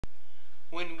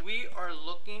when we are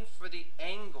looking for the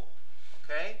angle,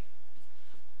 okay?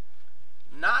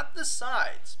 Not the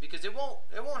sides, because it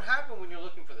won't happen when you're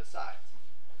looking for the sides.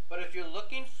 But if you're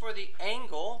looking for the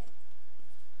angle,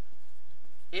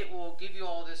 it will give you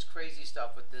all this crazy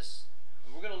stuff with this.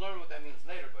 And we're going to learn what that means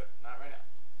later, but not right now,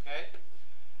 okay?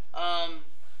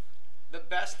 The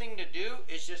best thing to do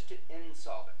is just to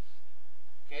nSolve it,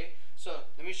 okay? So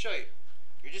let me show you.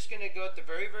 You're just going to go at the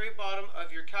very, very bottom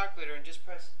of your calculator and just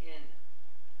press N.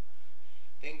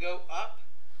 Then go up,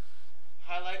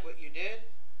 highlight what you did,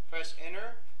 press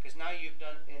enter, because now you've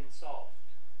done nSolve.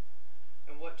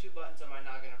 And what two buttons am I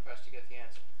now going to press to get the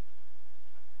answer?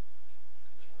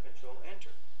 Control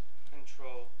enter.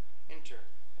 Control enter.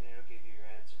 And it'll give you your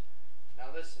answer.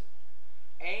 Now listen.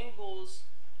 Angles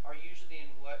are usually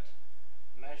in what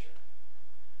measure?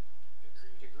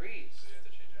 Degrees. So you have to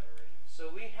change out of radian. So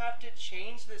we have to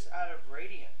change this out of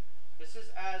radian. This is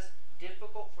as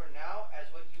difficult for now as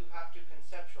what you have to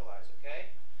conceptualize, okay?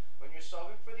 When you're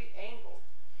solving for the angle,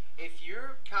 if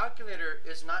your calculator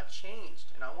is not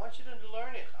changed, and I want you to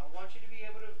learn it, I want you to be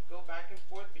able to go back and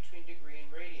forth between degree and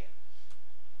radian.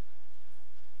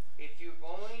 If you're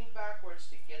going backwards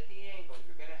to get the angle,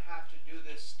 you're going to have to do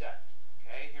this step.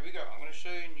 Okay, here we go. I'm going to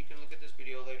show you, and you can look at this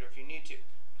video later if you need to.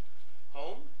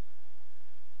 Home,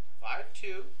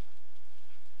 5-2,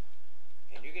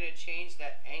 and you're going to change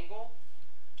that angle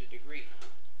to degree.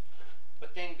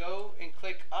 But then go and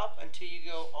click up until you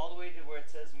go all the way to where it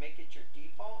says make it your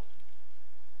default,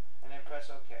 and then press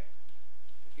OK.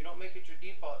 If you don't make it your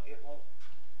default, it won't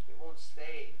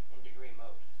stay in degree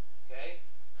mode. Okay?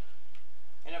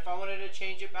 And if I wanted to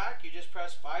change it back, you just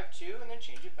press 5-2 and then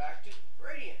change it back to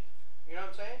radian. You know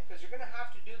what I'm saying? Because you're going to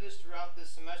have to do this throughout this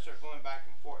semester, going back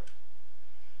and forth.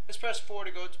 Let's press 4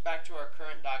 to go back to our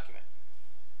current document.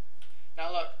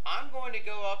 Now look, I'm going to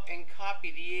go up and copy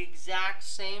the exact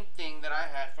same thing that I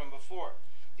had from before.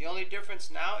 The only difference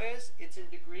now is it's in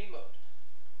degree mode.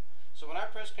 So when I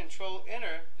press Control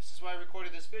Enter, this is why I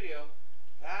recorded this video,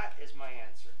 that is my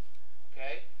answer.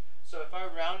 Okay? So if I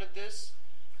rounded this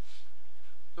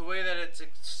the way that it's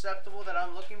acceptable that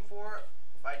I'm looking for,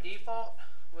 by default,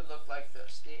 would look like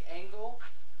this. The angle,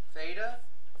 theta,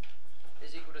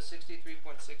 is equal to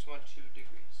 63.612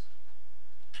 degrees.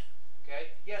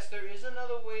 Okay? Yes, there is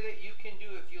another way that you can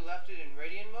do if you left it in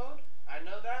radian mode. I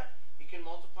know that. You can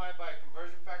multiply by a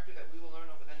conversion factor that we will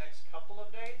learn over the next couple of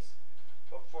days.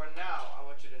 But for now, I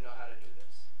want you to know how to do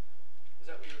this. Is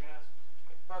that what you were going to ask?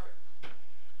 Okay, perfect.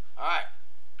 All right.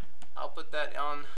 I'll put that on.